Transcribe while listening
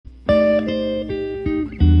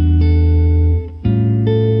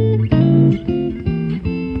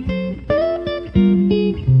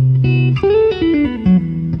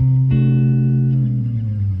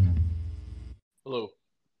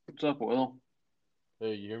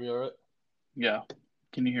Hey, you hear me all right? Yeah.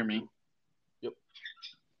 Can you hear me? Yep.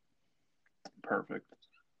 Perfect.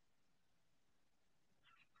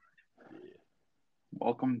 Yeah.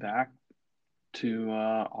 Welcome back to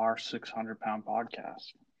our 600-pound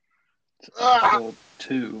podcast. It's Ah! episode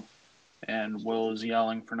 2, and Will is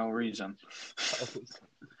yelling for no reason. I was,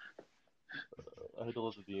 I had to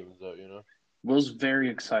let the demons out, you know? Will's very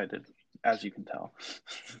excited, as you can tell.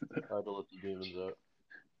 I had to let the demons out.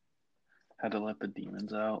 Had to let the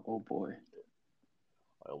demons out. Oh boy.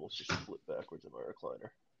 I almost just flipped backwards in my recliner.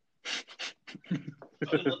 I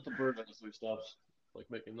didn't let the bird out so he stops, like,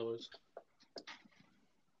 making noise.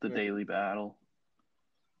 The daily battle.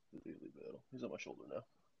 The daily battle. He's on my shoulder now.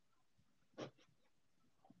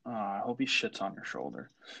 I hope he shits on your shoulder.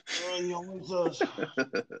 Oh, he always does. uh,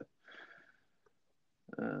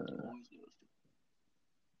 Always does.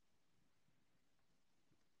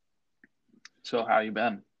 so how you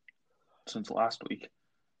been since last week?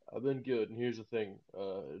 I've been good, and here's the thing.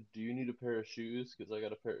 Do you need a pair of shoes? Because I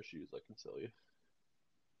got a pair of shoes I can sell you.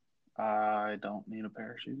 I don't need a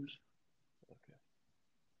pair of shoes. Okay.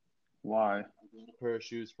 Why? I got a pair of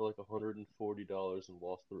shoes for like $140 and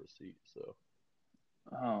lost the receipt, so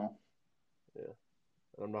Oh, yeah.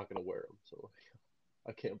 And I'm not gonna wear them, so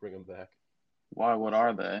I can't bring them back. why? What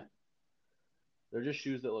are they? They're just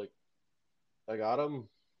shoes that like I got them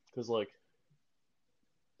because like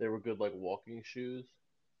they were good like walking shoes,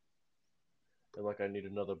 and like I need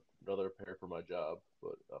another pair for my job,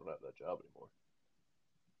 but I don't have that job anymore.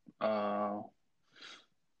 Uh,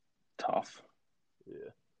 Tough. Yeah,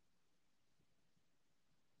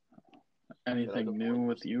 and I Anything don't new like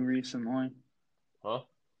with those you things. recently? Huh?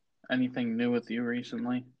 Anything new with you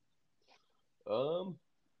recently? Um,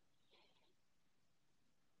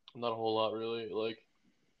 not a whole lot really. Like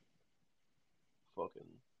fucking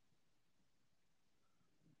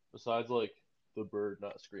besides like the bird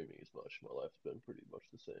not screaming as much, my life's been pretty much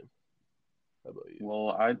the same. How about you?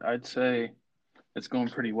 Well, I'd say it's going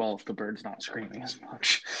pretty well if the bird's not screaming as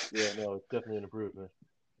much. Yeah, no, it's definitely an improvement.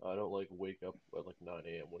 I don't like wake up at like 9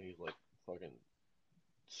 a.m. when he's like fucking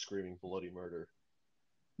screaming bloody murder.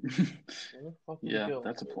 Where the fuck did he Yeah, go?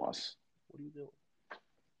 that's a plus. What are you doing?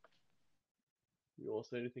 You want to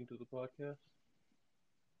say anything to the podcast?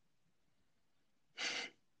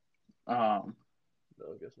 Um,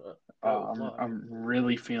 No, I guess not. Oh, it's live. I'm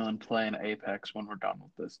really feeling playing Apex when we're done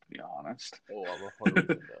with this, to be honest. Oh, I'm 100% down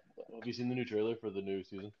with that. Have you seen the new trailer for the new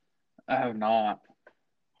season? I have not.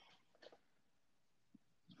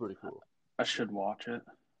 It's pretty cool. I should watch it.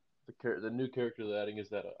 The new character they're adding is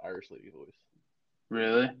that Irish lady voice.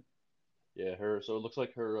 Really? Yeah, her. So it looks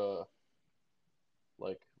like her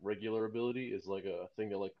like regular ability is like a thing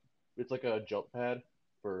that like it's like a jump pad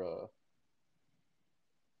for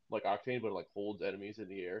like Octane, but it like holds enemies in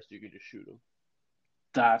the air so you can just shoot them.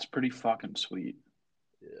 That's pretty fucking sweet.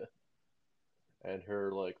 Yeah, and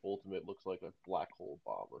her like ultimate looks like a black hole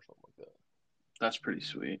bomb or something like that. That's pretty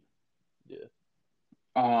sweet. Yeah,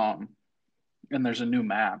 Um, and there's a new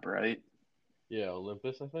map, right? yeah,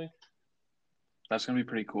 Olympus, I think. That's gonna be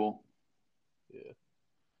pretty cool. Yeah, yeah,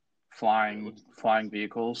 it looks Flying nice.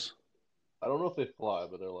 vehicles, I don't know if they fly,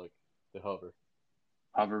 but they're like they hover.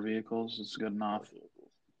 hover vehicles. It's good Hover enough. vehicles.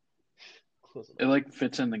 Close It enough. like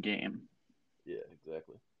fits in the game. Yeah,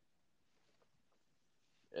 exactly.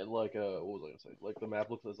 And like what was I gonna say? Like the map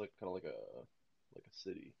looks as like kind of like a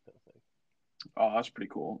city kind of thing. Oh, that's pretty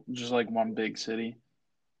cool. Just like one Yeah, big city.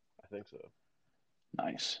 I think so.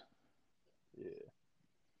 Nice. Yeah.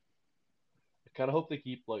 I kind of hope they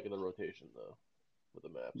keep like in the rotation though with the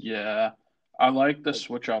maps. Yeah. I like the Like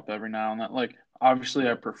switch up every now and then. Like, obviously, I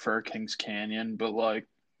yeah, prefer Kings Canyon, but like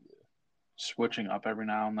yeah, switching up every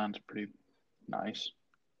now and then is pretty nice.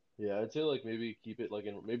 yeah. I'd say like maybe keep it like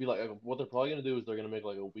in maybe like what they're probably gonna do is they're gonna make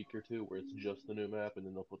like a week or two where it's just the new map and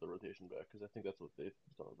then they'll put the rotation back because I think that's what they've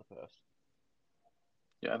done in the past.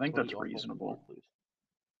 Yeah, I think Buddy, that's off my keyboard, reasonable. please.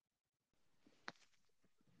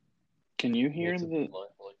 Can you Make hear some the headline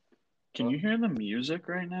like, Can huh? you hear the music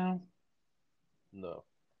right now? No.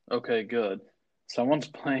 Okay, good. Someone's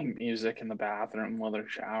playing music in the bathroom while they're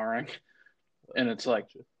showering, and Oh, it's like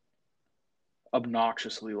gotcha.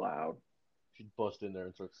 obnoxiously loud. She'd bust in there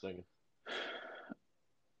and start singing.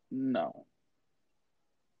 No,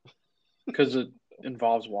 because it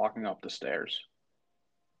involves walking up the stairs.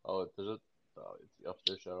 Oh, there's a it's the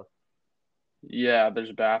upstairs shower. Yeah, there's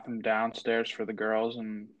a bathroom downstairs for the girls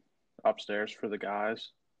and upstairs for the guys.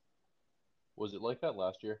 Was it like that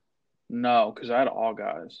last year? No, because I had all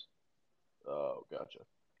guys. Oh, gotcha.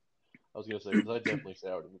 I was gonna say because I definitely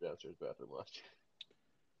showered in the downstairs bathroom last year.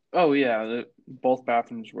 Oh yeah, both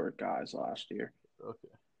bathrooms were guys last year. Okay.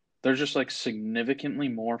 there's just like significantly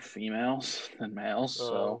more females than males.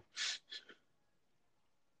 So,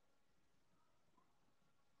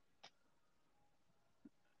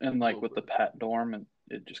 and like with the pet dorm,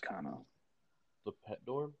 it just kind of, the pet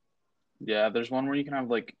dorm. yeah, there's one where you can have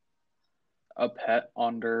like a pet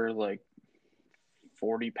under like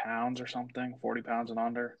 40 pounds or something, 40 pounds and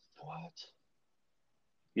under. What?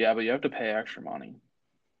 Yeah, but you have to pay extra money.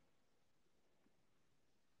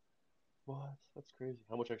 What? That's crazy.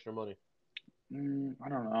 How much extra money? I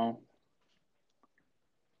don't know.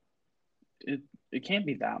 It it can't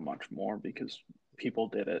be that much more because people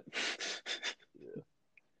did it. Yeah.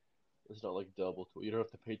 It's not like double. You don't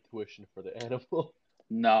have to pay tuition for the animal.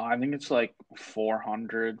 No, I think it's like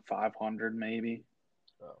 400, 500 maybe.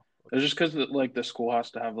 Oh, It's okay. just because like the school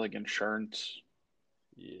has to have like insurance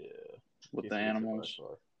Yeah. with In the case they get hit by a animals,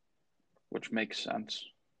 car. which makes sense.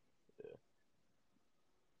 Yeah.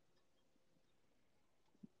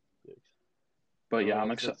 Yikes. But yeah, I'm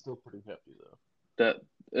That's excited still pretty hefty though. that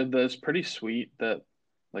that's pretty sweet that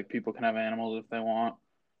like people can have animals if they want.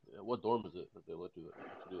 Yeah. What dorm is it that they let you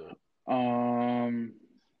do that? Um,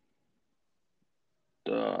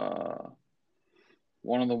 the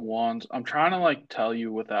one of the ones I'm trying to like tell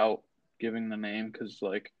you without giving the name because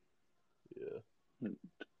like Yeah.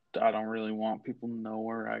 I don't really want people to know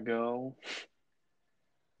where I go.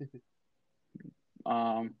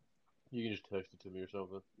 Um, You can just text it to me or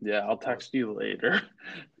something. yeah, I'll Sometime. text you later.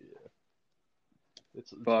 Yeah. It's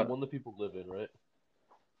the But one that people live in, right?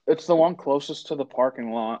 it's the one closest to the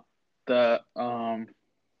parking lot that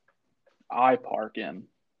I park in.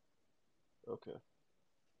 Okay.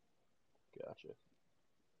 Gotcha.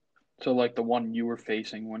 So like the one you were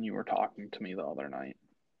facing when you were talking to me the other night.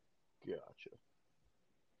 Gotcha.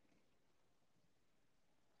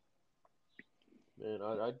 Man,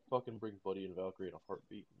 I'd fucking bring Buddy and Valkyrie in a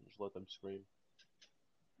heartbeat and just let them scream.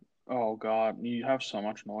 Oh God, you have so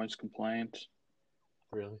much noise complaints.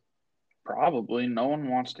 Really? Probably no one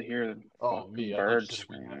wants to hear Oh, fucking me. I thought you birds said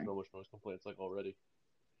we have screaming. so much noise complaints like already.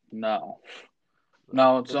 No,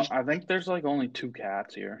 No. no, it's They're just I think there's like only two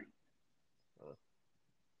cats here,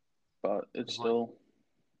 but it's because like still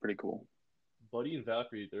pretty cool. Buddy and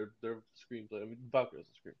Valkyrie, their screams. I mean, Valkyrie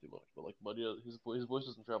doesn't scream too much, but like Buddy, his voice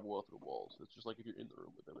doesn't travel well through walls. It's just like if you're in the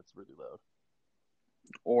room with him, it's really loud.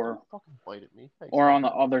 Or Don't fucking bite at me. Hey, or stop on the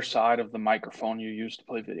that. other side of the microphone you use to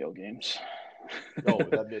play video games. No,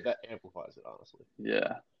 that amplifies it honestly.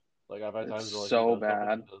 Yeah, Like I've had it's times where like he so does something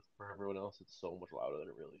bad. because for everyone else it's so much louder than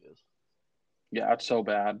it really is. Yeah, it's so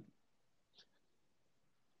bad.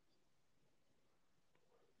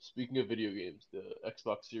 Speaking of video games, the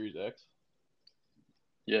Xbox Series X,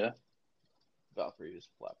 Yeah, Valkyrie is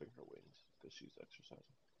flapping her wings because she's exercising.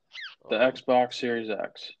 the Um, Xbox Series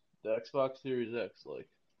X. the Xbox Series X, like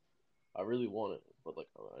I really want it, but like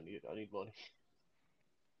I need money.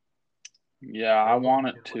 Yeah, I I was looking want to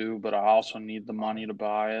it get like too, but I also need the I money to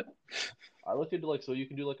buy it. I looked into like so you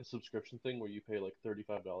can do like a subscription thing where you pay like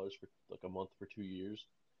 $35 for like a month for 2 years,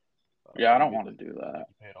 Yeah, I and you don't get want to do that. like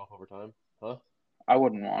you pay it off over time. Huh? I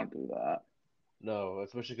wouldn't want to do that. No,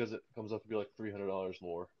 especially because it comes up to be like $300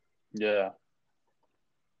 more. Yeah,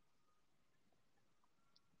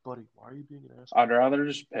 Buddy, why are you being an asshole? I'd rather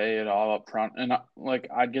just pay it all up front, and like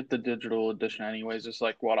I'd get the digital edition anyways. It's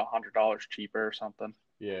like what $100 cheaper or something.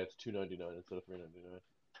 Yeah, it's $299 instead of $399.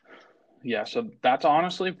 Yeah, so that's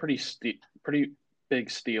honestly pretty big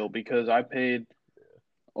steal because I paid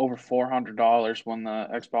over $400 when the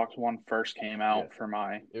Xbox One first came Yeah, out for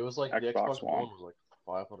my it was like the Xbox Xbox One. One was like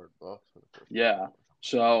 $500 when it first came Yeah, out or something like that.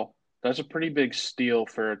 so that's a pretty big steal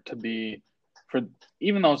for it to be for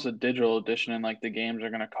even though it's a digital edition and like the games are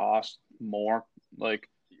gonna cost more like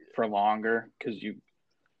for longer because you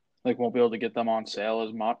like won't be able to get them on sale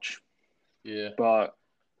as much, Yeah. but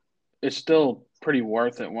it's still pretty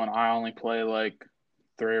worth it when I only play like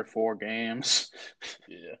 3 or 4 games.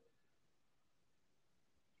 Yeah.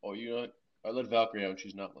 Oh, you know what? I let Valkyrie out.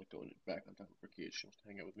 She's not like going back on top of her cage. She wants to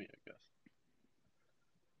hang out with me, I guess.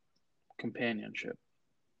 Companionship.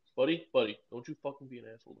 Buddy, don't you fucking be an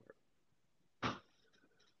asshole to her.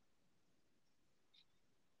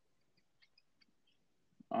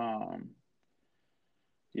 Um,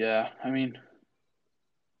 yeah, I mean,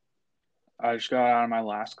 I just got out of my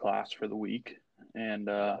last class for the week and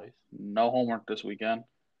Nice. no homework this weekend.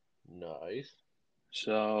 Nice.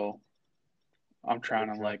 So I'm You trying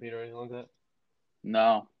have a to track like, meet or anything like that?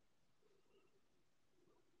 no,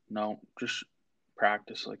 no, just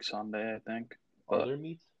practice like Sunday, I think. Are But there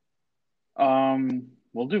meets?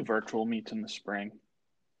 we'll do virtual meets in the spring.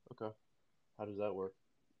 Okay. How does that work?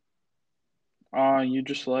 You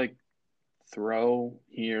just like throw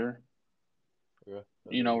here, Okay.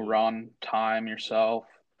 Yeah. run, time yourself.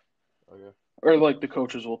 Okay. Or like the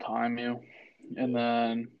coaches will time you. And Yeah.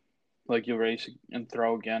 then like you'll race and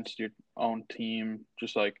throw against your own team,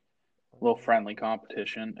 just like a little friendly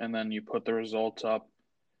competition. And then you put the results up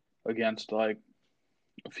against like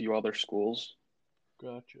a few other schools.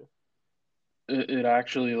 Gotcha. It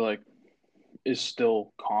actually like is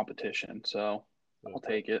still competition, so I'll Okay.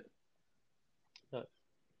 take it. Nice.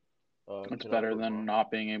 It's Can I better than remind?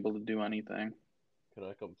 not being able to do anything. Can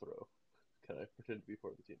I come throw? Can I pretend to be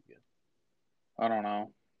part of the team again? I don't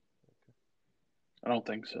know. I don't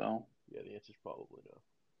think so. Yeah, the answer's probably no.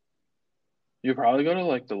 You probably go to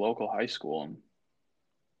like the local high school and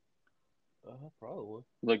Probably.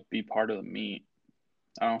 like be part of the meet.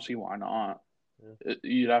 I don't see why not. Yeah.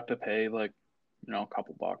 You'd have to pay like a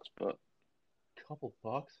couple bucks, but Couple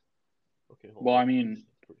bucks. Okay, hold well, on. I That's pretty. mean,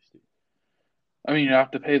 That's pretty steep. you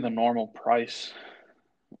have to pay the normal price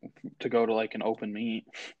to go to like an open meet.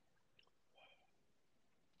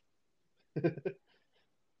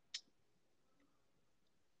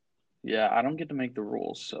 Yeah, I don't get to make the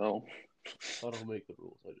rules, so I don't make the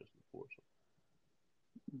rules. I just enforce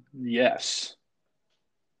yes,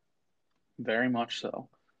 very much so.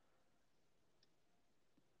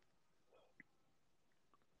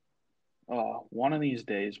 One of these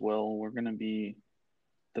days, Will, we're gonna be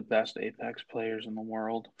the best Apex players in the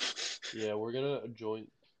world. them. Yeah, we're gonna join.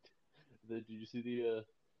 Did you see the?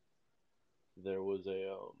 There was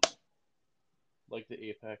a like the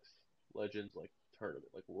Apex Legends like tournament,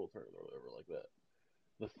 like world tournament or whatever, like that.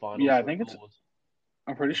 The final Yeah, I think it's. circle was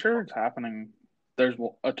I'm pretty the sure it's happening. There's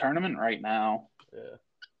a tournament right now. yeah.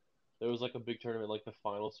 There was like a big tournament. Like the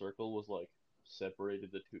final circle was like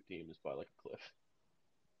separated the two teams by like a cliff,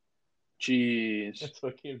 and Jeez. so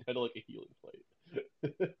it came down to like a healing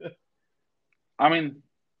fight. I mean,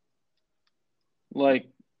 like,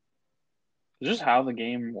 it's just how the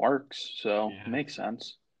game works, so it Yeah, makes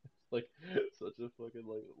sense. like such a fucking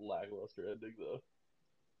like lackluster ending though.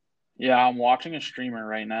 Yeah, I'm watching a streamer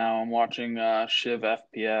right now. I'm watching Shiv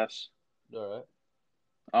FPS. All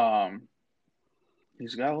right. Um,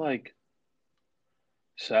 he's got like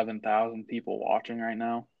 7,000 people watching right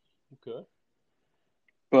now, Okay.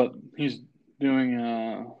 but he's doing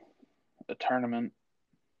a tournament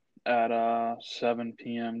at 7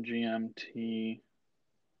 p.m. GMT,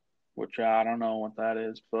 which I don't know what that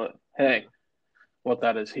is, but hey, what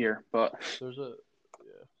that is here. But There's a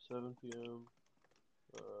yeah 7 p.m.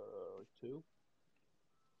 Like two.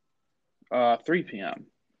 3 p.m.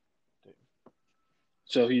 Damn.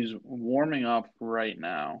 So he's warming up right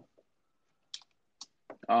now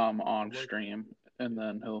on I'm like stream, and yeah,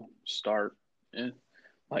 then he'll start in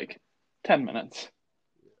like 10 minutes.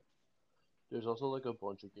 yeah. There's also like a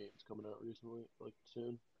bunch of games coming out recently, like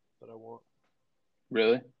soon that I want.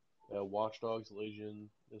 Really? Watch Dogs Legion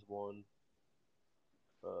is one.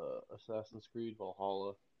 Assassin's Creed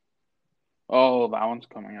Valhalla. Oh, that one's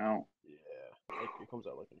coming out. Yeah, like it comes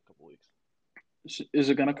out like in a couple weeks. Is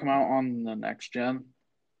it going to come out on the next gen?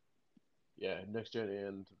 Yeah, next gen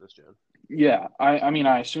and this gen. Yeah, I mean,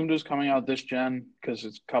 I assumed it was coming out this gen because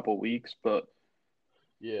it's a couple weeks, but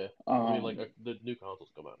Yeah, I mean like um, the new consoles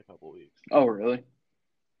come out in a couple weeks. oh really?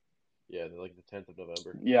 Yeah, they're like the 10th of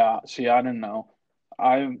November. Yeah. See, I didn't know.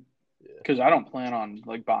 I Yeah, because I don't plan on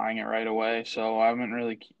like buying it right away, so I haven't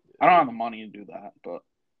really. I yeah, don't have the money to do that, but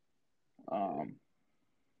yeah, um,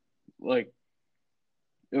 like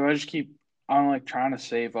if I just keep, I'm like trying to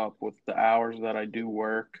save up with the hours that I do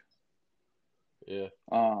work. yeah.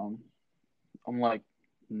 Um, I'm like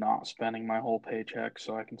not spending my whole paycheck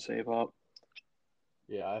so I can save up.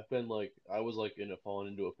 Yeah, I've been like I was like in a falling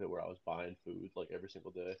into a pit where I was buying food like every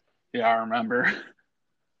single day. Yeah, I remember.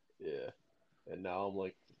 Yeah, and now I'm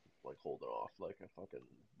like holding off. Like I fucking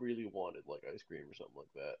really wanted like ice cream or something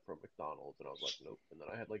like that from McDonald's, and I was like nope. And then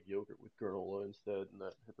I had like yogurt with granola instead, and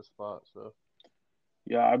that hit the spot. So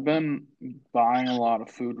Yeah, I've been buying a lot of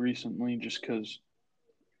food recently just because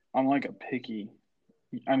I'm like a picky.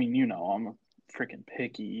 I mean, I'm a freaking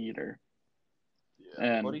picky eater, yeah,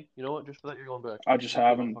 and buddy. You know what? Just for that, you're going back. I just Just put my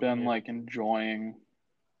haven't fucking been hand like up. enjoying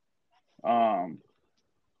um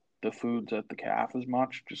the foods at the calf as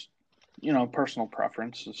much. Just personal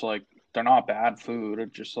preference. It's like they're not bad food.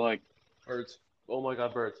 It's just like Birds. Oh my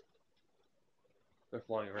god, birds. They're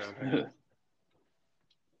flying around. Hang on.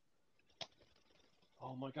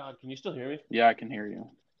 Oh my god, can you still hear me? yeah, I can hear you.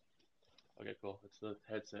 Okay, cool. It's the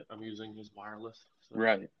headset I'm using is wireless. So.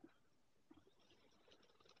 Right.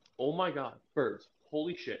 Oh my god, birds.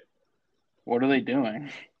 Holy shit. What are they doing?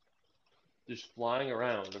 Just flying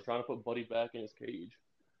around. They're trying to put Buddy back in his cage.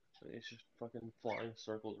 And he's just fucking flying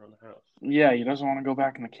circles around the house. Yeah, he doesn't want to go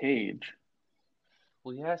back in the cage.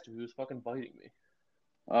 Well, he has to. He was fucking biting me.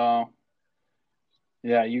 Oh,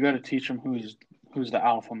 yeah. You got to teach him who's the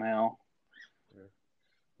alpha male. Yeah.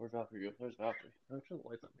 Where's Valkyrie? There's Valkyrie. No, turn the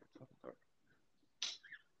lights on here. It's fucking dark.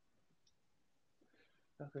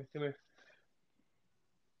 Valkyrie, come here.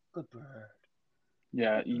 Good bird.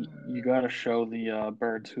 Yeah, you got to show the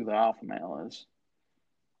birds who the alpha male is.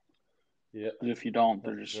 Yeah. 'Cause if you don't,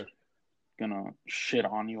 they're That's for just sure. gonna shit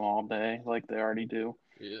on you all day like they already do.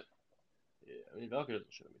 Yeah. Yeah. I mean, Valkyrie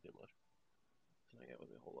doesn't show me too much. Doesn't hang out with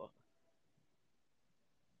me a whole lot.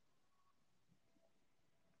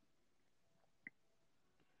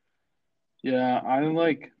 Yeah,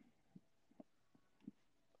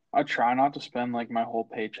 I try not to spend like my whole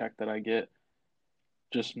paycheck that I get,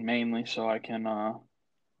 just mainly so I can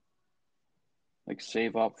like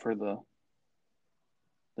save up for the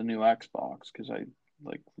new Xbox because I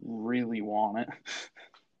like really want it.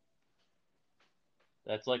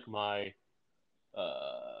 That's like my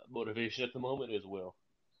motivation at the moment is Will.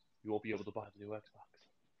 You won't be able to buy the new Xbox.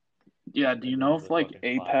 Yeah, do you And know then if the like fucking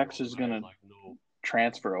Apex 5-year-old is in my head's gonna like, no.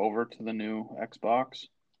 transfer over to the new Xbox?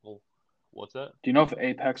 Well, what's that? Do you know if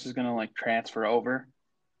Apex is gonna like transfer over?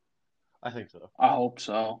 I think so. I hope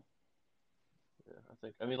so. Yeah, I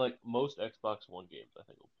think. I mean, like most Xbox One games, I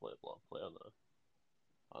think will play on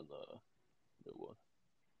the new one.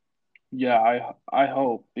 Yeah, I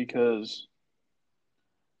hope because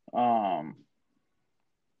um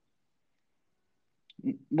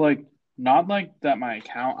like not like that my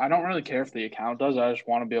account I don't really care if the account does. I just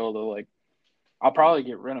want to be able to like I'll probably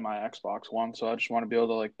get rid of my Xbox One, so I just want to be able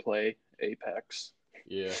to like play Apex.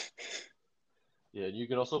 Yeah, yeah. And you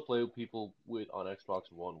can also play with people with on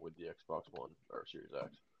Xbox One with the Xbox One or Series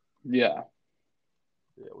X. Yeah.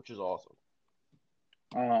 Yeah, which is awesome.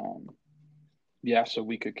 Um yeah, so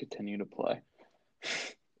we could continue to play.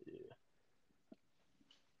 Yeah,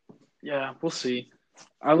 Yeah, we'll see.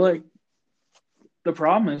 I like the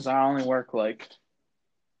problem is I only work like,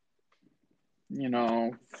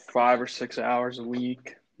 5 or 6 hours a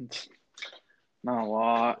week. It's not a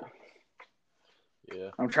lot. yeah,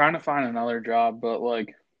 I'm trying to find another job, but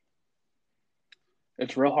like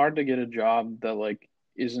it's real hard to get a job that like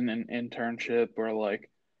isn't an internship or like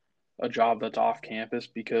a job that's off campus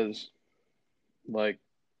because like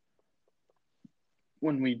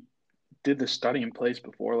when we did the study in place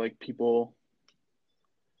before, like people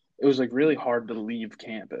it was like really hard to leave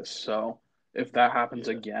campus. So if that happens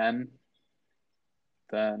yeah, again,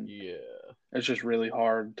 then yeah, it's just really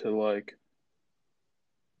hard to like,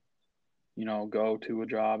 go to a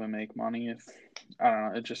job and make money if I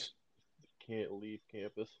don't know, it just can't leave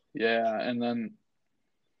campus. yeah, and then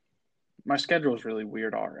my schedule is really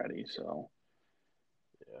weird already, so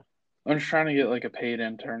Yeah, I'm just trying to get like a paid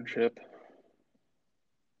internship.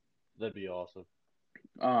 that'd be awesome.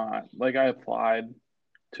 Like I applied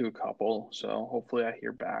to a couple, so hopefully I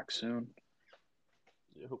hear back soon.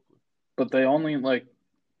 Yeah, hopefully. But they only like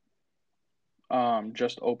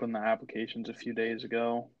just opened the applications a few days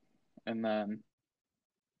ago, and then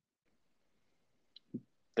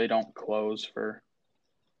they don't close for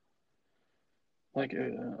like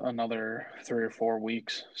another 3 or 4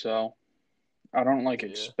 weeks. So I don't like Yeah, so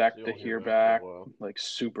you expect to won't hear hear back for a back while. like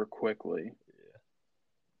super quickly. Yeah,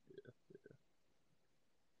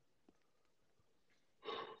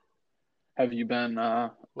 Have you been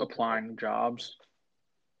hopefully. applying jobs?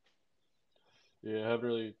 Yeah, I haven't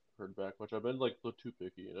really heard back much. I've been like a little too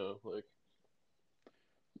picky, like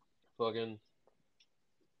fucking.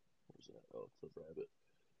 What was that? Oh, it's a rabbit.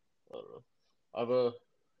 I don't know.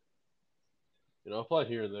 I've applied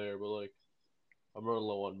here and there, but like I'm running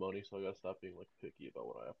low on money, so I gotta stop being like picky about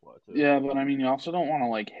what I apply to. Yeah, but I mean, you also don't want to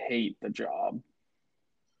like hate the job.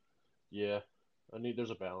 Yeah, There's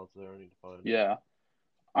a balance there. I need to find. Yeah.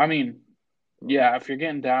 I mean, Um, yeah, if you're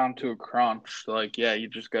getting down to a crunch, like, yeah, you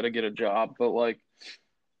just got to get a job. But like,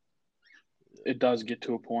 yeah, it does get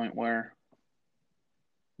to a point where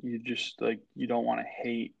you just like, you don't want to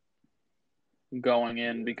hate going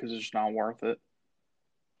in yeah, because it's not worth it.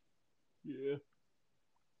 yeah.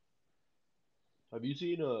 Have you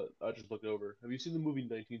seen? I just looked over. Have you seen the movie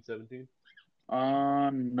 1917?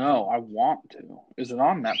 No, I want to. Is it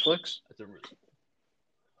on Netflix? It's a.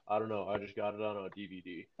 I don't know. I just got it on a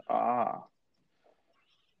DVD. Ah,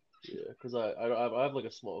 Yeah, because I have like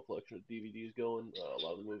a small collection of DVDs going. A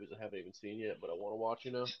lot of the movies I haven't even seen yet, but I want to watch.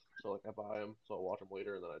 So like I buy them, so I'll watch them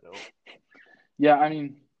later, and then I don't. yeah, I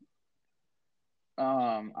mean,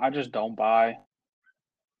 I just don't buy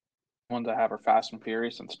ones I have are Fast and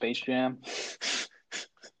Furious and Space Jam.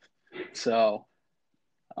 So,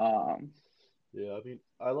 um, Yeah, I mean,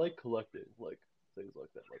 I like collecting like things like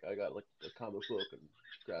that. Like I got like a comic book and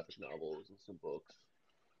graphic novels and some books.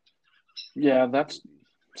 Yeah, that's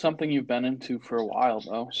something you've been into for a while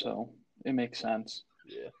though, so it makes sense.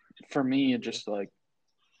 Yeah, For me, it yeah, just like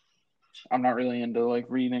I'm not really into like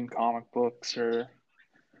reading comic books or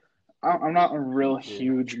I'm not a real yeah,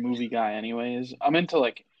 huge movie guy anyways. I'm into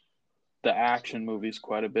like the action movies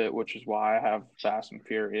quite a bit, which is why I have Fast and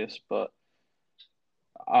Furious, but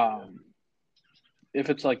yeah. um if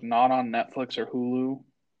it's like not on Netflix or Hulu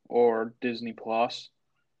or Disney Plus,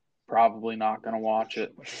 probably not gonna watch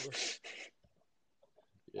it.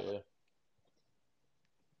 Yeah.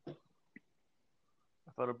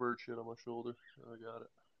 I found a bird shit on my shoulder. I got it.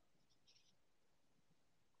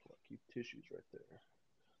 Keep tissues right there.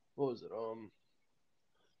 What was it? Do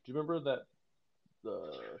you remember the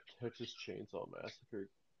Texas Chainsaw Massacre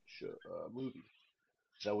movie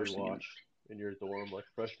that we Seen watched in your dorm like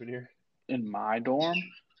freshman year? in my dorm?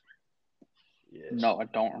 Yeah, No, I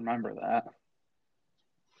don't remember that.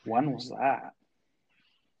 When was that?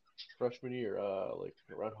 freshman year, like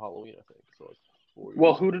around Halloween, I think. So like 4 years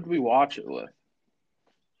Well, who ago. did we watch it with?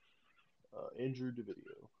 Andrew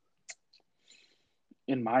DeVideo.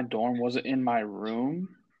 In my dorm? Was it in my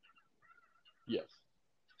room? Yes.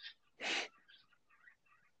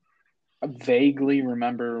 I vaguely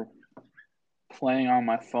remember playing on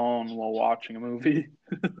my phone while watching a movie.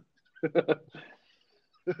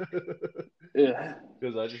 Yeah.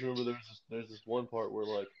 Because I just remember there's this one part where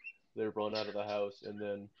like they run out of the house and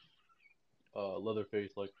then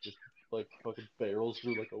Leatherface like just like fucking barrels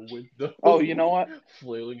through like a Oh, you window, know what?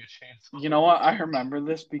 flailing a chainsaw. You know what? I remember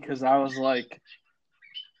this because I was like,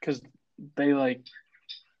 because they like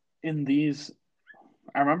in these,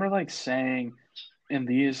 I remember like saying in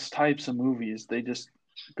these types of movies, they just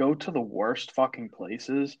go to the worst fucking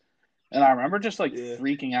places. And I remember just like Yeah.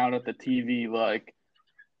 freaking out at the TV, like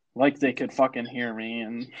they could fucking hear me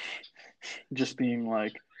and just being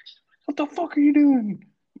like, what the fuck are you doing?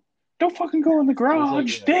 Don't fucking go in the There's like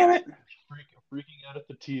garage, yeah, damn it. freaking out at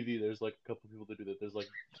the TV. There's like a couple people that do that. There's like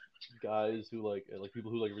guys who like people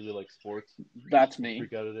who like really like sports That's will me.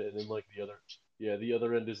 freak out at it, and then like the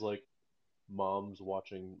other end is like moms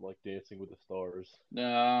watching like Dancing with the Stars,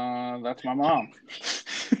 That's my mom.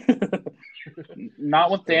 Not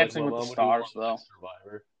with or like Dancing my with the mom would do a Stars, lot with like though.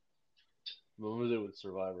 Survivor. My mom would do it with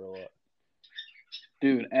Survivor a lot.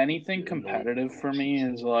 Dude, anything Get annoyed when competitive I for watch it. me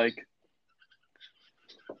is like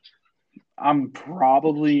I'm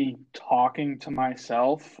probably talking to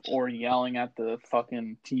myself or yelling at the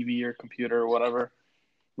fucking TV or computer or whatever.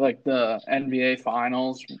 Like the NBA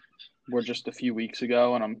finals were just a few weeks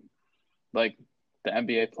ago, and I'm like the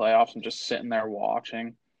NBA playoffs. I'm just sitting there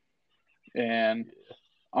watching, and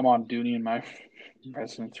I'm on duty, and my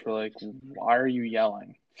residents were like, "Why are you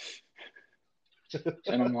yelling?"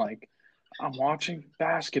 And I'm like, "I'm watching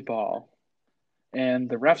basketball, and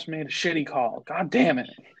the refs made a shitty call. God damn it!"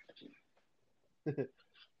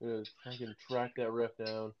 Fucking track that ref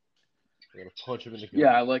down. I'm gonna punch him in the gut.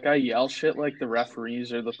 Yeah, like I yell shit like the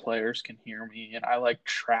referees or the players can hear me, and I like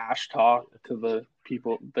trash talk to the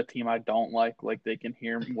people, the team I don't like they can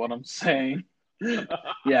hear what I'm saying.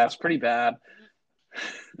 Yeah, it's pretty bad,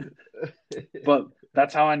 but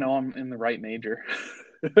that's how I know I'm in the right major.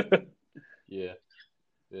 Yeah,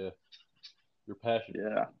 yeah. You're passionate.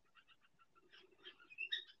 Yeah,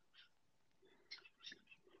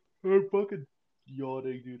 I'm fucking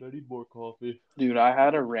yawning, dude. I need more coffee. dude, I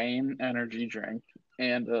had a Rain energy drink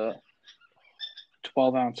and a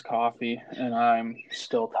 12-ounce coffee, and I'm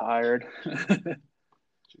still tired. Jesus.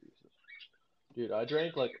 Dude, I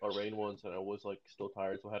drank like a rain once and I was like still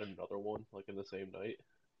tired, so I had another one like in the same night.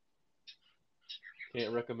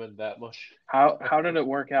 Can't recommend that much. How did it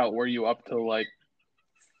work out? Were you up to like?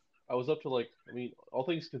 I was up to like, I mean, all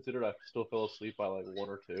things considered, I still fell asleep by like 1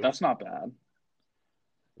 or 2, That's not bad.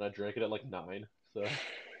 and I drank it at like 9. So,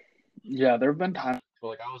 Yeah, there have been times. but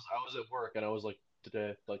like I was at work and I was like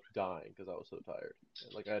today like dying because I was so tired.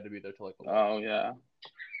 And, like I had to be there till like 11. Oh yeah,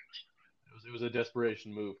 It was a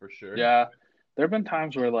desperation move for sure. yeah. There have been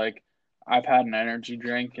times where like I've had an energy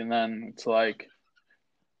drink and then it's like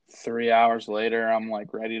 3 hours later I'm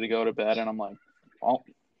like ready to go to bed and I'm like, well,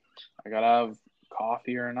 I gotta have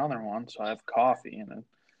coffee or another one, so I have coffee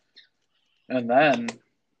and then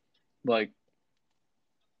like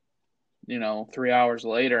 3 hours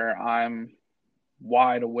later I'm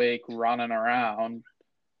wide awake running around,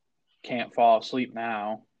 can't fall asleep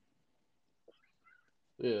now.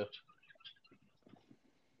 Yeah.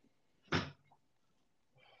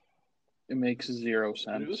 It makes zero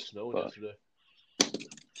Dude, it was sense, snowing but yesterday.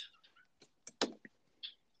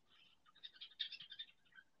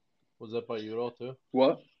 Was that by you at all too?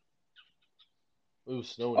 what? It was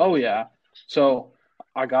snowing Oh yesterday. yeah. So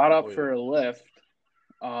I got Oh up yeah. for a lift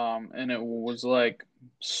And it was like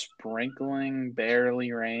sprinkling,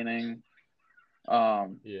 barely raining.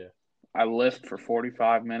 Um, Yeah. I lift for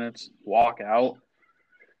 45 minutes, walk out,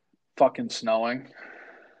 fucking snowing.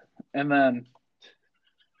 And then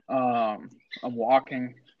um, I'm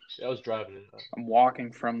walking Yeah, I was driving it. I'm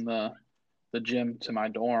walking from the gym to my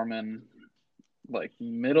dorm and like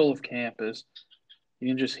middle of campus, you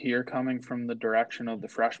can just hear coming from the direction of the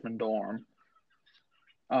freshman dorm.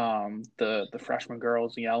 The freshman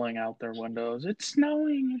girls yelling out their windows, "It's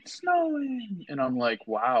snowing! It's snowing!" And I'm like,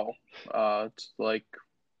 "Wow, it's like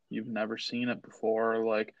you've never seen it before."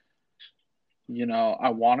 Like, I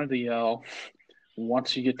wanted to yell,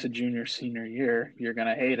 "Once you get to junior senior year, you're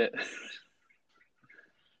gonna hate it."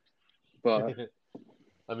 But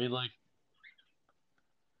I mean, like,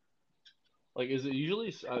 is it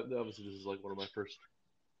usually? Obviously, this is like one of my first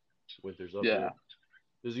winters up yeah, here.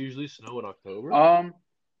 Does it usually snow in October?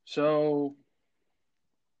 so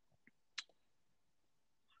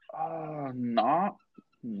not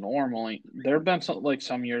normally. There have been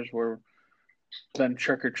some years where been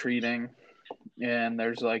trick or treating and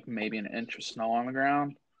there's like maybe an inch of snow on the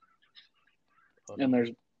ground. Oh, And nice.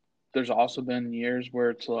 there's also been years where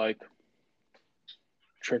it's like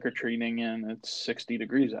trick or treating and it's 60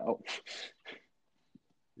 degrees out.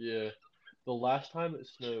 Yeah. The last time it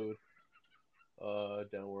snowed,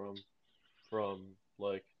 down where I'm from,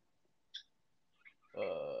 like,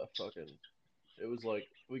 fucking, it was like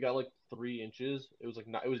we got like 3 inches. It was like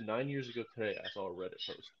it was 9 years ago today. I saw a Reddit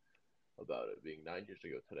post about it being 9 years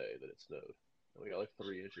ago today that it snowed, and we got like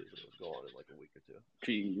 3 inches, and it was gone in like a week or two.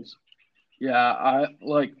 Jeez. Yeah, I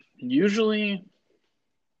like usually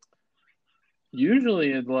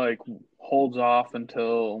it like holds off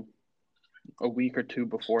until a week or two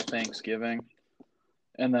before Thanksgiving.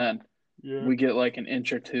 And then Yeah. we get like an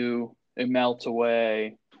inch or two, it melts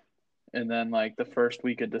away, and then like the first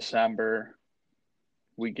week of December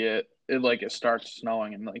we get it like it starts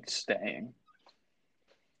snowing and like staying.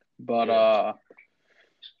 But Yeah.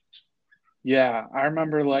 yeah, I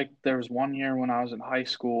remember like there was one year when I was in high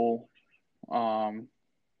school, um,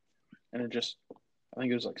 and I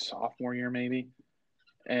think it was like sophomore year maybe,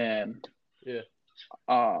 and Yeah.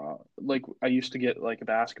 like I used to get like a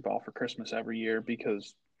basketball for Christmas every year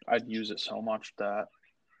because I'd use it so much that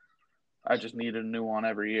I just needed a new one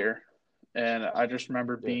every year, and I just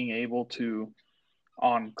remember Yeah. being able to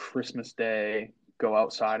on Christmas Day go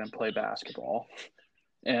outside and play basketball,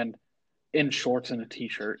 and in shorts and a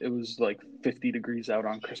t-shirt. It was like 50 degrees out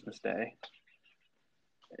on Christmas Day,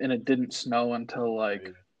 and it didn't snow until like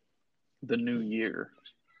Crazy. the new year.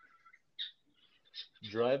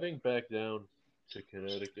 Driving back down to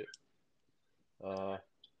Connecticut, uh,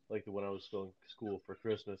 like when I was still in school for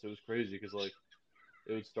Christmas, it was crazy because like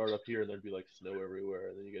it would start up here and there'd be like snow everywhere,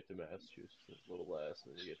 and then you get to Massachusetts, there's a little less,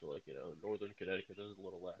 and then you get to like northern Connecticut, there's a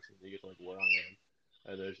little less, and then you get to like where I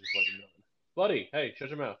am, and there's just like none. Buddy, hey, shut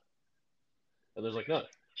your mouth. And there's like none.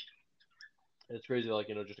 And it's crazy, like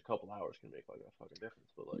just a couple hours can make like a fucking difference,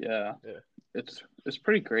 but like, Yeah, yeah, it's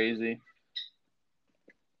pretty crazy.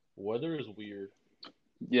 weather is weird.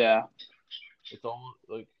 Yeah. It's all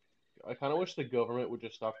like I kind of wish the government would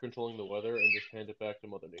just stop controlling the weather and just hand it back to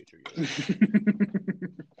Mother Nature again.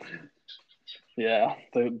 Yeah,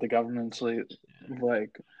 the government's like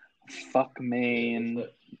fuck Yeah, Maine.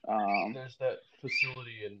 there's that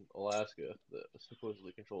facility in Alaska that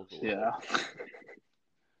supposedly controls the weather. Yeah.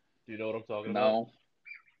 Do you know what I'm talking about? No.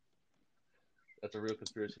 That's a real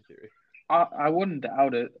conspiracy theory. I wouldn't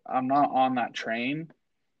doubt it. I'm not on that train,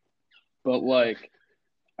 but like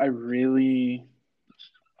I really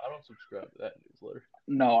I don't subscribe to that newsletter.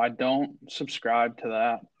 no, I don't subscribe to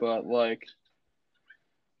that, but like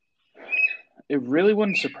it really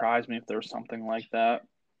wouldn't surprise me if there was something like that.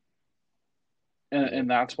 And Yeah,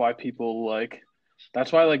 that's why people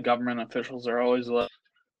that's why like government officials are always like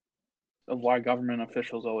why government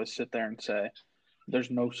officials always sit there and say there's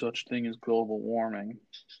no such thing as global warming.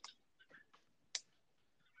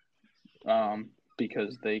 yeah.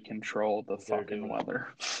 Because they control the They're fucking doing it. weather.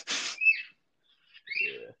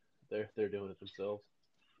 Yeah, they're doing it themselves.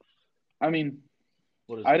 I mean,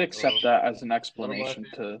 What is I'd it? accept that as an One of my explanation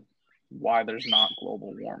favorite. to why there's not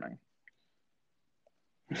global warming.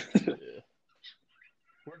 Yeah,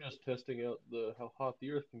 we're just testing out the how hot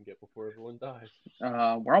the Earth can get before everyone dies.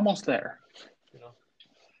 We're almost there. You know,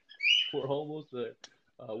 we're almost there.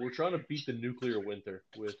 We're trying to beat the nuclear winter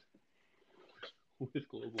with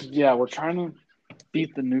global Yeah, warming. we're trying to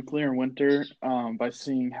beat the nuclear winter by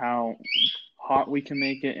seeing how hot we can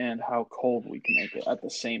make it and how cold we can make it at the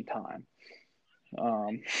same time.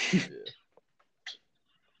 Um, Yeah.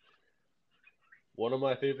 One of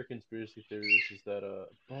my favorite conspiracy theories is that,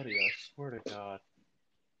 buddy, I swear to God,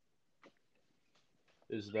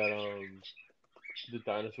 is that the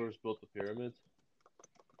dinosaurs built the pyramids.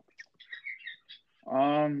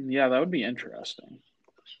 Yeah, that would be interesting.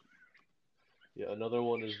 Yeah, another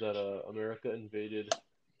one is that America invaded,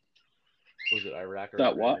 was it Iraq or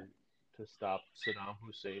That what? Iran, to stop Saddam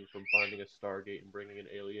Hussein from finding a Stargate and bringing an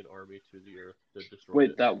alien army to the Earth to destroy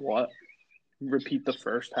Wait, it. that what? Repeat the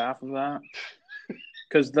first half of that.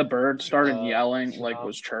 Because the bird started yelling, like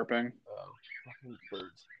was chirping. Fucking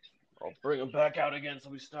birds. I'll bring him back out again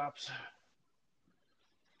so he stops.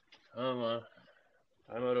 Time out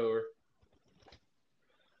over.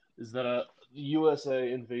 Is that the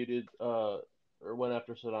USA invaded or went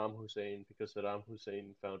after Saddam Hussein because Saddam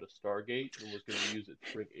Hussein found a Stargate and was going to use it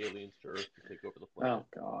to bring aliens to Earth to take over the planet.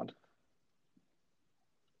 Oh God.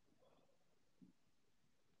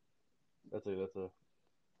 That's a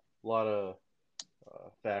lot of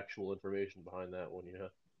factual information behind that one, you know.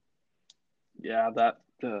 Yeah, that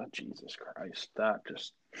Jesus Christ, that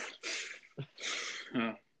just.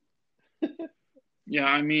 Yeah,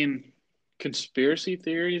 I mean, conspiracy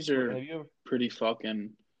theories are Have you ever? pretty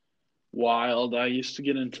fucking wild. I used to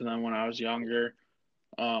get into them when I was younger.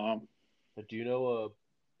 Do you know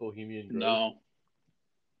Bohemian Grove? No.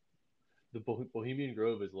 The Bohemian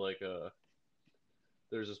Grove is like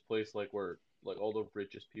there's this place like where like all the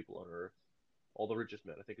richest people on Earth, all the richest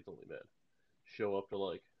men, I think it's only men, show up to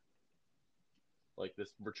like this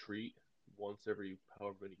retreat once every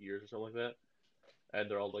however many years or something like that,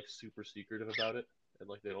 and they're all like super secretive about it, and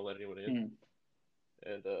like they don't let anyone in.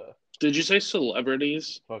 And Did you say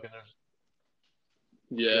celebrities? fucking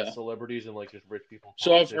Yeah. celebrities and like just rich people.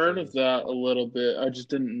 So I've heard of that a little bit. I just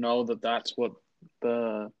didn't know that that's what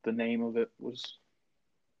the name of it was.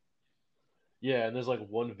 Yeah, and there's like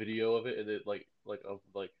one video of it, and it like of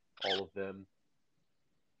like all of them,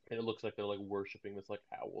 and it looks like they're like worshiping this like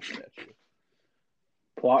owl statue.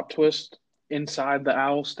 Plot twist: inside the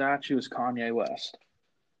owl statue is Kanye West.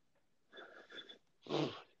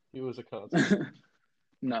 It was a concert.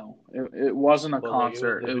 No, it wasn't a But like it was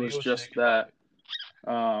concert. the It video was was just taken by.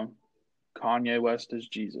 that Kanye West is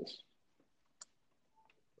Jesus.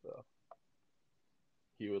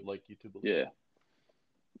 He would like you to believe.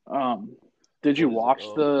 Yeah. Did you watch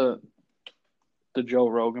the Joe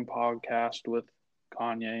Rogan podcast with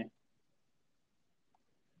Kanye?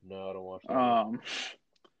 No, I don't watch that.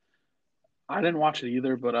 I didn't watch it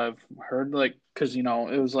either, but I've heard like because it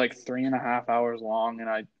was like 3.5 hours long, and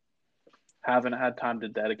I haven't had time to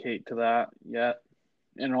dedicate to that yet.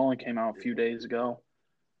 And it only came out a few days ago.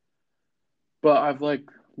 But I've like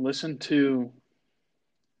listened to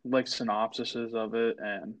like synopsises of it,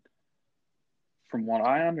 and from what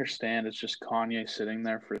I understand, it's just Kanye sitting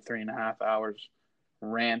there for 3.5 hours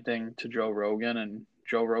ranting to Joe Rogan, and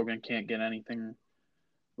Joe Rogan can't get anything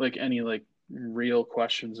like any like real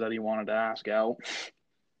questions that he wanted to ask out.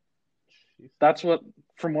 That's what,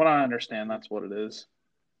 from what I understand, that's what it is.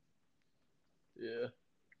 Yeah.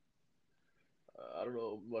 I don't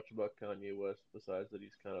know much about Kanye West besides that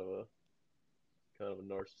he's kind of a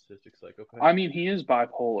narcissistic psychopath. I mean, he is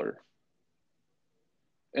bipolar.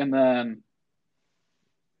 And then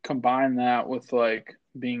combine that with like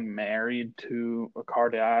being married to a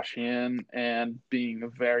Kardashian and being a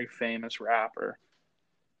very famous rapper.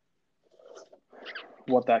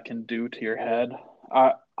 What that can do to your head.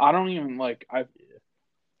 I don't even like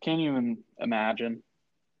can't even imagine.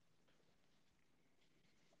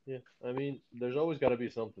 Yeah, I mean, there's always got to be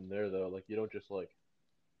something there though. Like you don't just like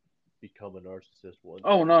become a narcissist once.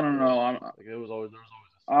 Oh no.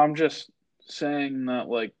 I'm just saying that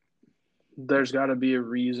like there's got to be a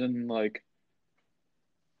reason. Like,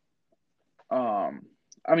 I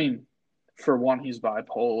mean, for one, he's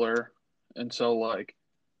bipolar, and so like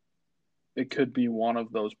it could be one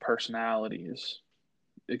of those personalities.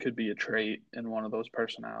 It could be a trait in one of those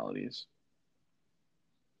personalities.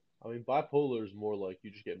 I mean, bipolar is more like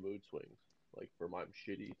you just get mood swings, like from I'm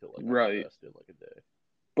shitty to like I'm Right. the best in like a day.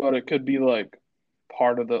 But it could be like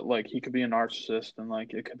part of the like he could be a narcissist, and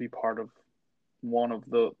like it could be part of one of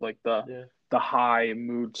the like the high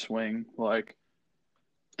mood swing. Like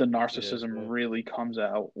the narcissism really comes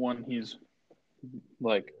out when he's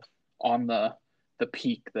like on the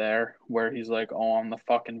peak there, where he's like, oh, I'm the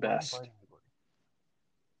fucking best.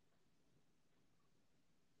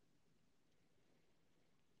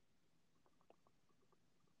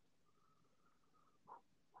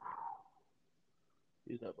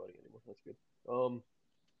 He's not biting anymore. That's good.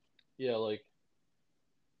 Yeah, like,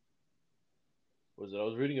 what was it? I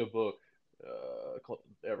was reading a book called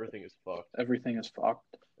 "Everything Is Fucked." Everything is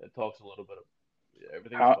fucked. It talks a little bit of, Yeah,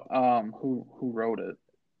 everything is How fucked. who wrote it?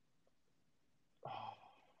 Oh,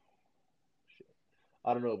 shit.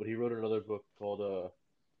 I don't know, but he wrote another book called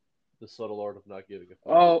The Subtle Art of Not Giving a Fuck.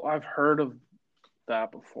 Oh, I've heard of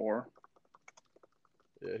that before.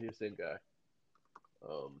 Yeah, he's the same guy.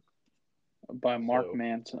 Um, By Mark so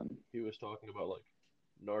Manson. he was talking about like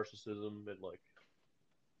narcissism and like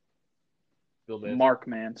Bill Manson. Mark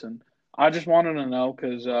Manson. I just wanted to know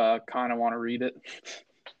because Mark. kind of want to read it.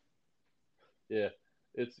 Yeah,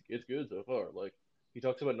 it's good so far. Like he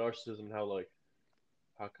talks about narcissism and how like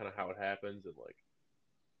how it happens and like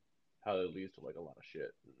how it leads to like a lot of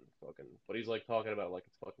shit and fucking. But he's like talking about like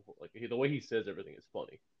it's fucking like the way he says everything is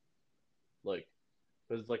funny. Like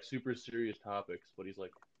because it's like super serious topics, but he's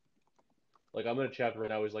like I'm in a chapter right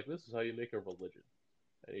now. He's like, this is how you make a religion,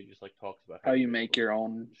 and he just like talks about how How you you make a make your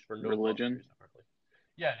religion own just for no fucking religion. reason apparently.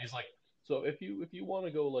 Yeah, and he's like, so if you want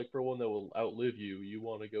to go like for one that will outlive you, you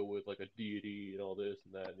want to go with like a deity and all this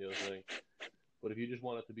and that and the other thing. But if you just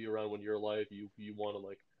want it to be around when you're alive, you want to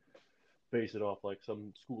like base it off like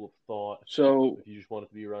some school of thought. So If you just want it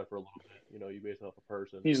to be around for a little bit, you base it off a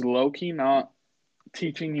person. he's low key not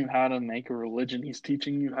teaching you how to make a religion. He's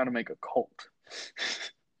teaching you how to make a cult.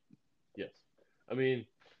 Yes, I mean,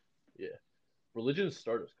 yeah, religions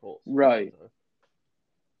start as cults a lot Right. of time.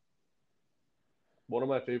 One of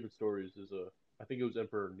my favorite stories is I think it was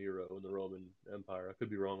Emperor Nero in the Roman Empire. I could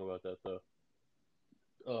be wrong about that though.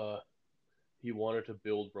 Uh, he wanted to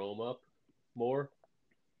build Rome up more,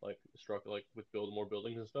 like struck like with build more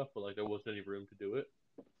buildings and stuff, but like there wasn't any room to do it.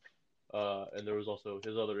 And there was also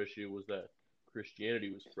his other issue was that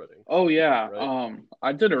Christianity was spreading, Oh yeah. right?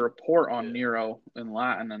 I did a report on Yeah, Nero in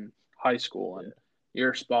Latin in high school, and yeah.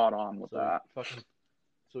 you're spot on with So he that. fucking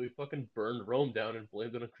so he fucking burned Rome down and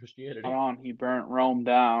blamed it on Spot Christianity. on. He burnt Rome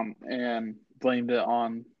down and blamed it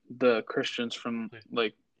on the Christians from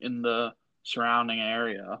like in the surrounding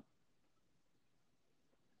area.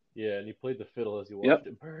 Yeah, and he played the fiddle as he Yep. watched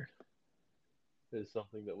it burn. Is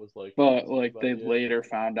something that was like he But would say like about they it. Yeah, later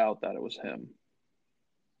found out that it was him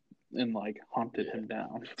and like hunted yeah, him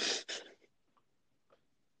down.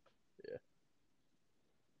 yeah.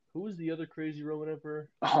 Who was the other crazy Roman emperor?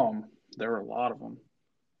 There were a lot of them.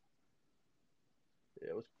 Yeah,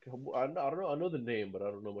 it was. I don't know. I know the name, but I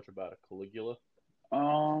don't know much about it. Caligula.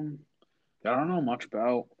 Um, I don't know much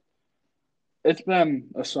about. It's been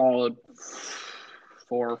a solid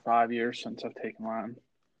 4 or 5 years since I've taken Latin.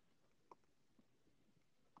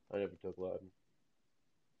 I never took Latin.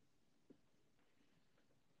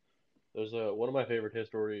 There's a one of my favorite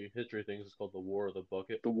history things is called the War of the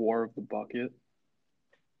Bucket. The War of the Bucket.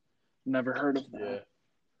 Never heard of that. Yeah,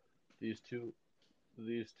 these two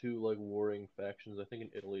these two like warring factions. I think in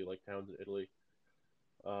Italy, like towns in Italy,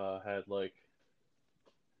 had like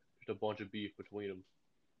just a bunch of beef between them.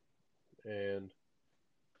 And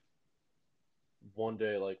one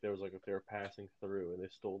day, like there was like if they were passing through and they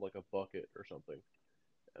stole like a bucket or something.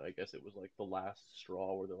 And I guess it was like the last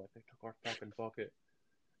straw where they're like they took our fucking bucket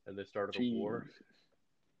and they started a war.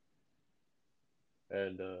 Jeez,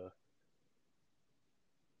 And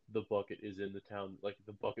the bucket is in the town. Like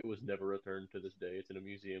the bucket was never returned to this day. It's in a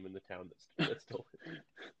museum in the town that stole it.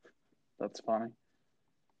 that's funny.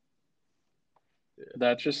 Yeah.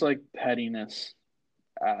 That's just like pettiness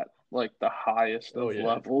at like the highest Oh of yeah.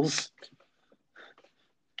 levels.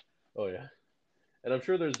 Oh yeah. And I'm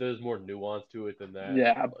sure there's more nuance to it than that, but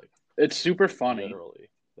Yeah, like it's super funny. generally,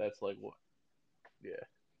 that's like what. Yeah.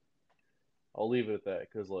 I'll leave it at that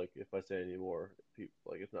because like if I say any more, people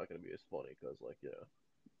like it's not gonna be as funny because like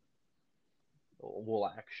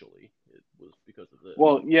well actually it was because of this.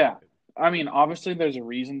 Well, yeah. Fucking I mean, obviously there's a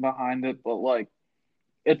reason behind it, but like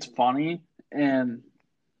it's funny and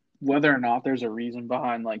whether or not there's a reason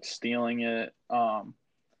behind like stealing it,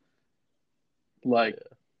 like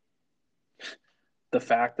yeah. the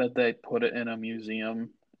fact that they put it in a museum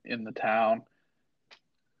in the town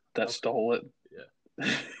that How stole it.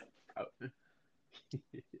 yeah. How,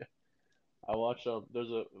 yeah. I watched there's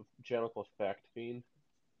a channel called Fact Fiend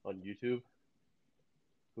on YouTube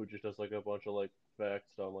who just does like a bunch of like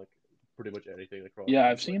facts on like pretty much anything Yeah,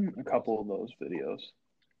 I've seen a couple of those videos.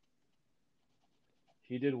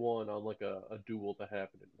 he did one on like a duel that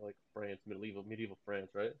happened in like France, medieval France,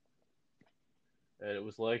 right? And it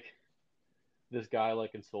was like this guy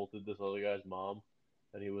like insulted this other guy's mom,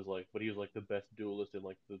 and but he was like the best duelist in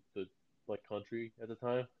like the like country at the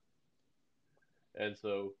time, and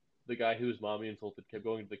so the guy whose mom he insulted kept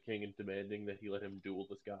going to the king and demanding that he let him duel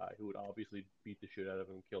this guy who would obviously beat the shit out of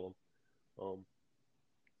him and kill him.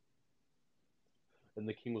 And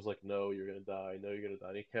the king was like, "No, you're gonna die. No, you're gonna die."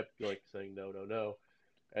 And he kept like saying, "No, no, no."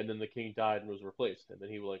 And then the king died and was replaced. And then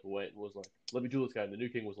he like went and was like, "Let me duel this guy." And the new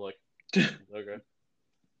king was like, "Okay."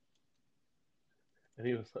 And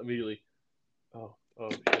he was immediately, "Oh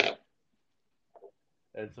shit."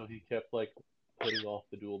 And so he kept like putting off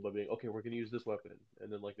the duel by being, "Okay, we're gonna use this weapon."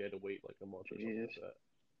 And then like they had to wait like a month or something Jeez. like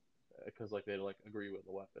that because like they had to like agree with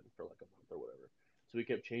the weapon for like a month or whatever. So he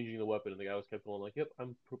kept changing the weapon, and the guy was kept going like, "Yep,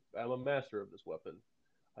 I'm a master of this weapon.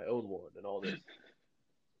 I own one and all this."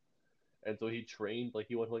 And so he trained, like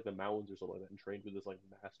he went to like the mountains or something like that, and trained with this like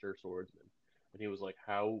master swordsman. And he was like,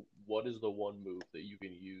 "How? What is the one move that you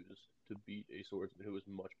can use to beat a swordsman who is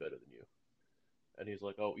much better than you?" And he's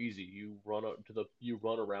like, "Oh, easy. You run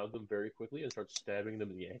around them very quickly and start stabbing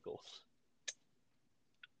them in the ankles."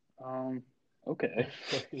 Okay.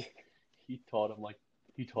 he taught him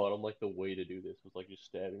like the way to do this was like just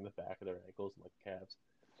stabbing the back of their ankles and like calves.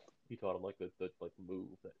 He taught him like the like move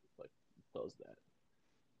that like does that.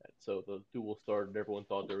 And so the duel started, and everyone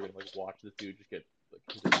thought they were gonna like watch this dude just get like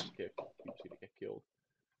his ass kicked. He was gonna get killed.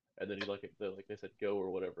 And then he they said go or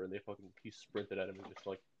whatever, and he sprinted at him and just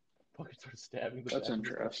like fucking started stabbing the That's back of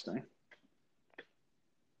his neck. interesting.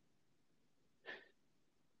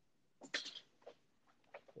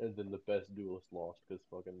 And then the best duelist lost because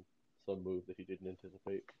fucking some move that he didn't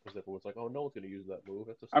anticipate. Because everyone's like, "Oh, no one's gonna use that move.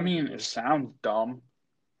 That's a I stupid mean, it move." sounds dumb.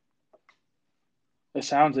 It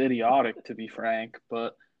sounds idiotic, to be frank,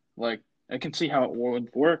 but like I can see how it would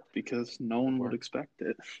work because no It one would worked. expect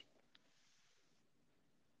it.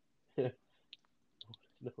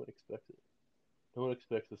 No one expects it. No one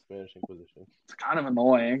expects the Spanish Inquisition. It's kind of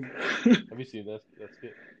annoying. Have you seen that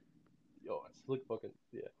skit? Yo, it's like fucking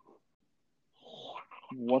yeah.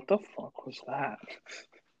 What the fuck was that?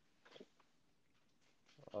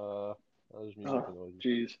 That was Oh, musical noises.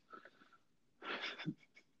 jeez.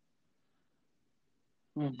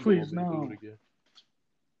 Oh, You don't please want me to do it no. again?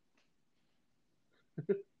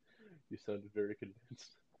 You sounded very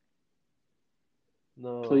convinced.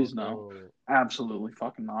 No, Please no. no. Absolutely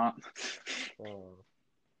fucking not. Oh.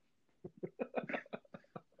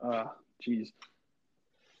 Uh, jeez.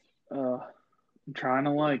 I'm trying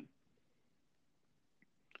to like.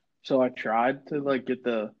 So I tried to like get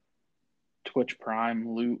the Twitch Prime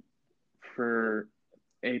loot for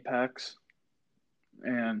Apex,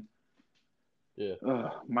 and Yeah.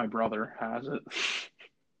 my brother has it.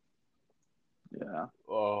 Yeah.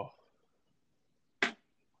 Oh.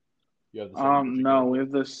 You have the same membership No, card? we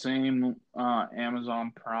have the same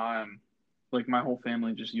Amazon Prime. Like my whole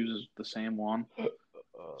family just uses the same one,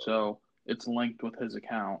 so it's linked with his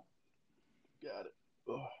account. Got it.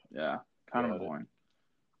 Oh, Yeah, kind of got it. annoying.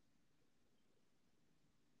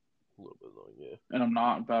 A little bit annoying, yeah. And I'm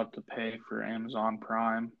not about to pay for Amazon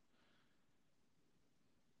Prime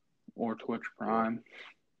or Twitch Yeah. Prime.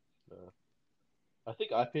 I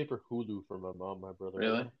think I pay for Hulu for my mom, my brother, and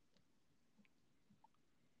I. Really?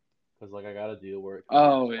 Because, like, I got a deal where it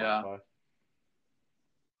comes with Oh yeah. Spotify.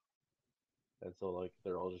 And so, like,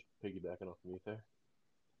 they're all just piggybacking off me there.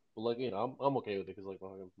 But, like, I'm okay with it because, like,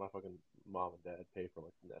 my fucking mom and dad pay for,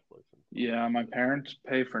 like, Netflix and Yeah, Hulu and my shit. parents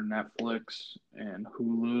pay for Netflix and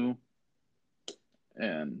Hulu,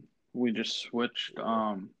 and we just switched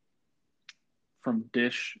Yeah. from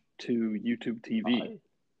Dish to YouTube TV. I.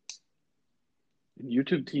 And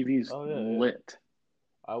YouTube TV's Oh, yeah, yeah. lit.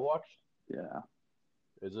 I watched. Yeah.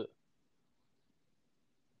 Is it?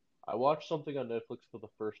 I watched something on Netflix for the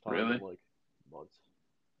first time in, Really? like, months.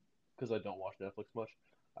 Because I don't watch Netflix much.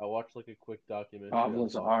 I watched, like, a quick documentary Bob on Bob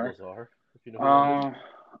Lazar. Lazar, if you know who that is.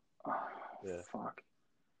 Uh, oh, Yeah. fuck.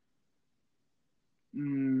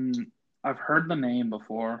 I've heard the name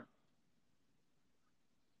before.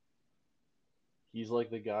 He's like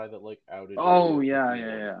the guy that like outed Oh Area yeah,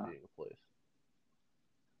 51 as yeah, being a place.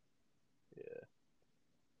 Yeah.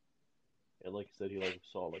 And like you said, he like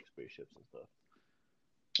saw like spaceships and stuff.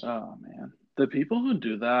 yeah. Oh man, the people who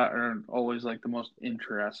do that are always like the most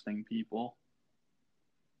interesting people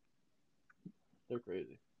They're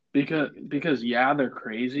crazy. because Like it's because crazy. yeah, they're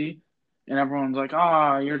crazy, and everyone's like,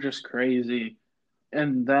 ah, you're just crazy,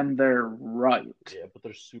 and then they're right, Yeah, but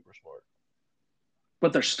they're super smart.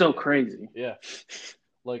 but they're still Yeah. crazy. Yeah.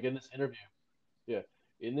 Like in this interview. Yeah.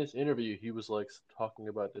 In this interview, he was like talking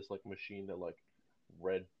about this like machine that like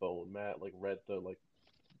read bone mat, like read the like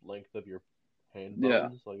length of your hand Yeah.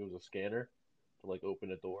 bones, like it was a scanner to like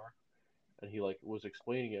open a door. And he like was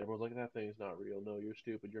explaining it. Everyone's like, "That thing's not real. No, you're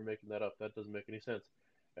stupid. You're making that up. That doesn't make any sense."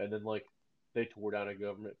 And then like they tore down a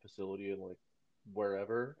government facility and like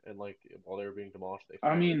wherever, and like while they were being demolished, they I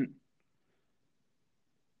found it. mean,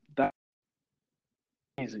 that's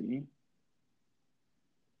easy,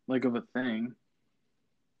 like of a thing.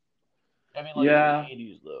 I mean, like in the Yeah.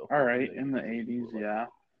 '80s though, All like in right. the In the '80s, like people 80s, were like, yeah.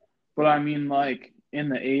 But I mean, like in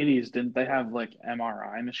the 80s, didn't they have like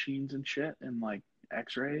MRI machines and shit and like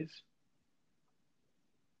X-rays?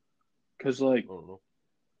 Because like I don't know.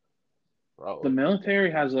 the Probably.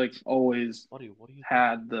 military has like always What do you think?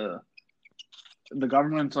 had the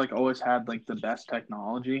government's like always had like the best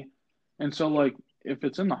technology, and so like if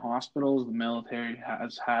it's in the hospitals, the military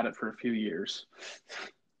has had it for a few years.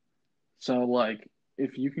 So like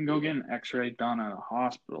if you can go get an X-ray done at a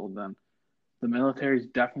hospital, then the military's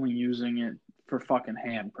definitely using it for fucking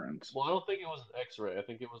handprints. Well, I don't think it was an X-ray. I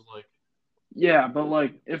think it was like Yeah, but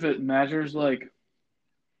like if it measures like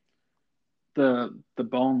the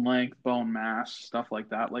bone length, bone mass, stuff like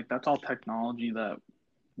that, like that's all technology that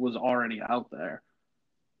was already out there.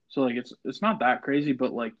 So like it's not that crazy,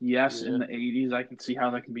 but like yes, in yeah, the 80s, I can see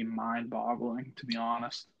how that can be mind-boggling, to be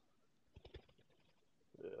honest.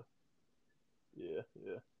 yeah,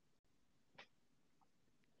 yeah.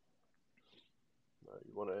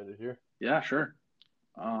 You want to end it here? Yeah, sure.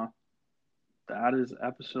 Uh, that is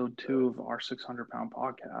episode All 2 right. of our 600-pound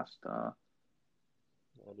podcast. That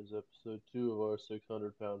is episode 2 of our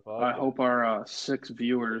 600-pound I podcast. hope our 6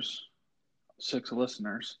 viewers, 6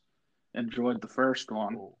 listeners, enjoyed the first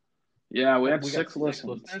one. Oh, Yeah, we had we got 6 6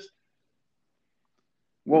 listens. listeners.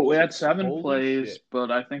 Well, we had 7 plays, Holy shit!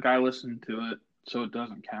 but I think I listened to it, so it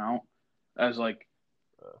doesn't count as like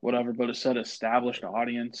Uh, whatever. But it said established okay.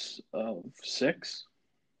 audience of 6.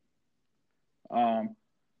 Um,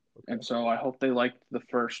 Okay. and so I hope they liked the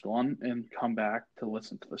first one and come back to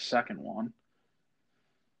listen to the second one.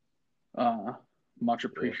 Uh, Much Yeah.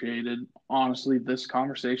 appreciated. Honestly, this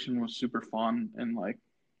conversation was super fun and like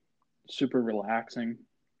super relaxing.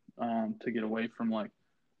 To get away from like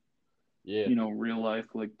Yeah. real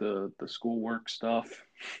life, like the schoolwork stuff,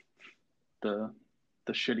 the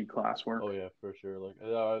the shitty classwork. Oh yeah, for sure. Like,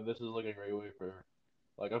 this is like a great way for,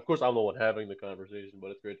 like, of course I'm the one having the conversation,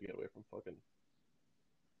 but it's great to get away from fucking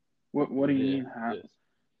What do you yeah mean? this.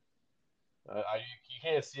 You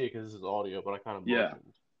can't see it because this is audio, but I kind of Yeah,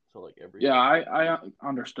 motioned to like yeah, everything. I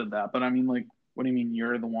understood that, but I mean, like, what do you mean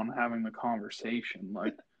you're the one having the conversation?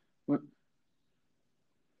 Like, what?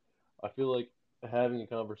 I feel like having a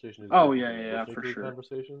conversation is Oh different yeah, than yeah, yeah, listening for to a sure.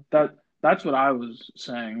 conversation. That's what I was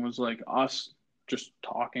saying was like us just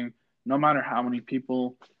talking. No matter how many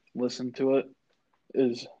people listen to it,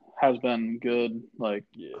 is has been good. Like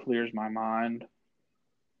Yeah. clears my mind.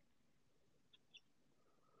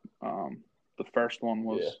 The first one Yeah.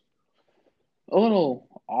 was a little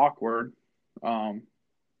awkward,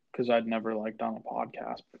 because I'd never like done a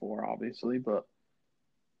podcast before, obviously, but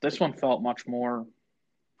this one felt much more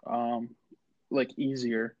um, like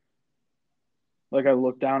easier. Like I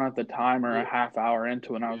looked down at the timer a Yeah. half hour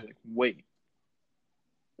into it and I was Yeah. like, wait,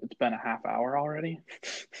 it's been a half hour already?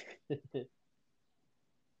 if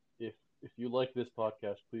if you like this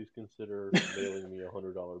podcast, please consider mailing me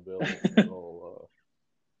 $100 bill.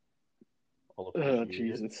 I'll Oh, appreciate it.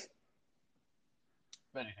 Jesus.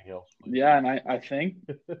 If anything else, please. Yeah, and I think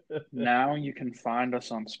now you can find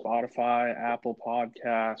us on Spotify, Apple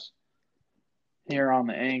Podcasts, here on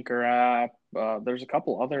the Anchor app. There's a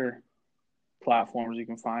couple other platforms you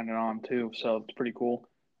can find it on too, so it's pretty cool.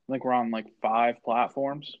 I think we're on like 5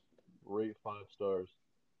 platforms. Rate 5 stars.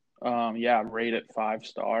 Yeah, rate it 5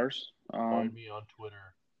 stars. Find me on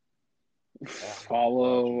Twitter at Will Rogers.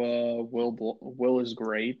 Follow Will is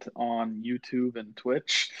great on YouTube and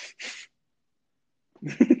Twitch.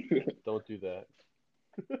 Don't do that.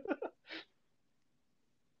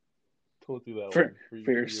 Don't do that for one for for your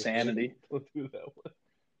for your sanity. sanity. Don't do that one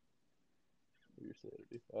for your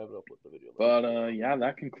sanity. I haven't uploaded the video in like But 4 hours. yeah,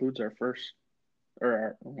 that concludes our first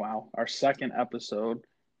or our second episode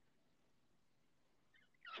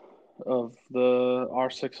of the our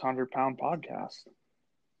 600-pound podcast.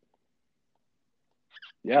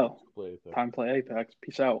 Yeah, Let's play Apex. time to play Apex.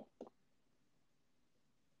 Peace out.